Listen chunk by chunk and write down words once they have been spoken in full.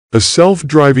A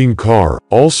self-driving car,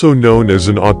 also known as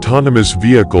an autonomous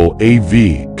vehicle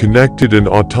 (AV), connected and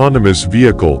autonomous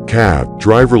vehicle (CAV),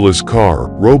 driverless car,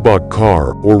 robot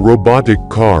car, or robotic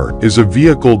car, is a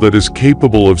vehicle that is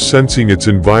capable of sensing its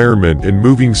environment and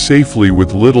moving safely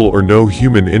with little or no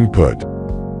human input.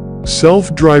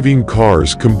 Self-driving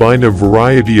cars combine a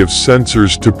variety of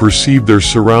sensors to perceive their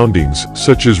surroundings,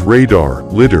 such as radar,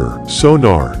 lidar,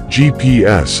 sonar,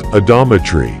 GPS,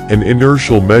 odometry, and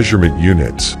inertial measurement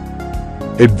units.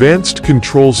 Advanced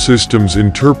control systems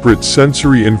interpret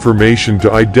sensory information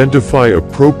to identify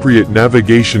appropriate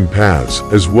navigation paths,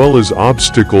 as well as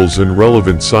obstacles and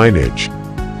relevant signage.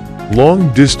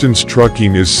 Long-distance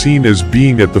trucking is seen as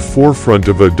being at the forefront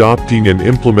of adopting and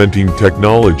implementing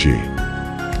technology.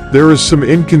 There is some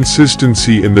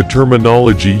inconsistency in the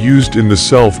terminology used in the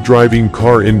self-driving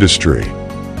car industry.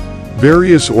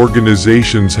 Various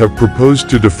organizations have proposed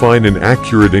to define an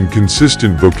accurate and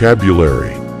consistent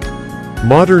vocabulary.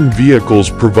 Modern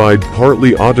vehicles provide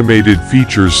partly automated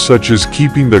features such as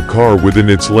keeping the car within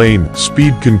its lane,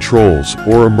 speed controls,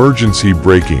 or emergency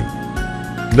braking.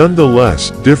 Nonetheless,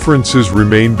 differences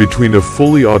remain between a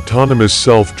fully autonomous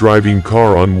self-driving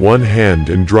car on one hand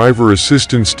and driver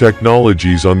assistance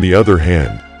technologies on the other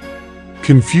hand.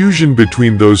 Confusion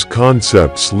between those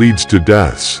concepts leads to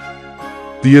deaths.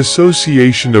 The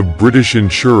Association of British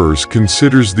Insurers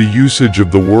considers the usage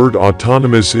of the word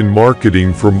autonomous in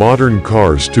marketing for modern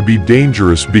cars to be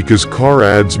dangerous because car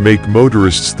ads make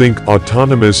motorists think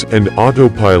autonomous, and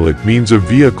autopilot means a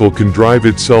vehicle can drive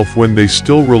itself when they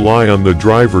still rely on the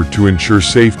driver to ensure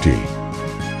safety.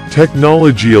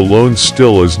 Technology alone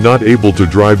still is not able to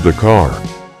drive the car.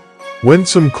 When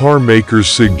some car makers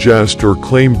suggest or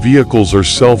claim vehicles are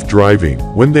self-driving,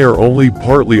 when they are only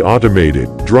partly automated,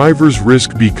 drivers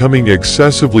risk becoming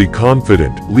excessively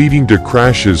confident, leading to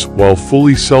crashes, while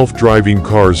fully self-driving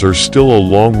cars are still a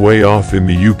long way off in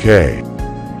the UK.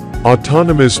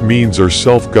 Autonomous means are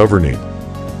self-governing.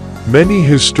 Many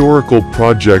historical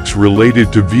projects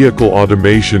related to vehicle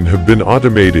automation have been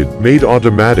made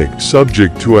automatic,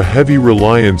 subject to a heavy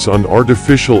reliance on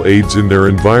artificial aids in their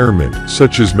environment,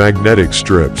 such as magnetic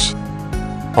strips.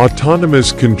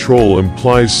 Autonomous control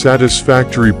implies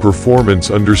satisfactory performance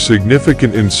under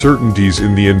significant uncertainties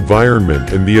in the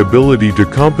environment and the ability to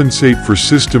compensate for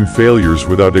system failures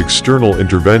without external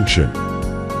intervention.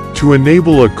 To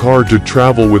enable a car to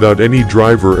travel without any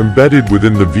driver embedded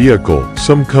within the vehicle,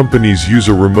 some companies use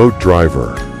a remote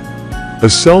driver. A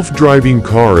self-driving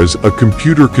car is a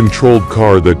computer-controlled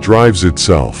car that drives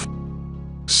itself.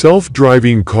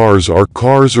 Self-driving cars are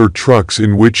cars or trucks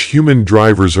in which human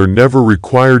drivers are never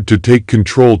required to take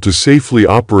control to safely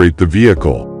operate the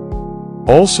vehicle.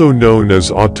 Also known as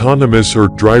autonomous or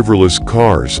driverless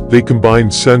cars, they combine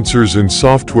sensors and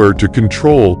software to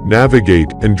control,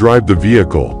 navigate, and drive the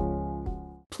vehicle.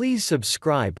 Please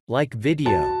subscribe, like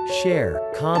video, share,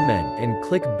 comment, and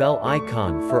click bell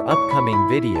icon for upcoming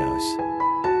videos.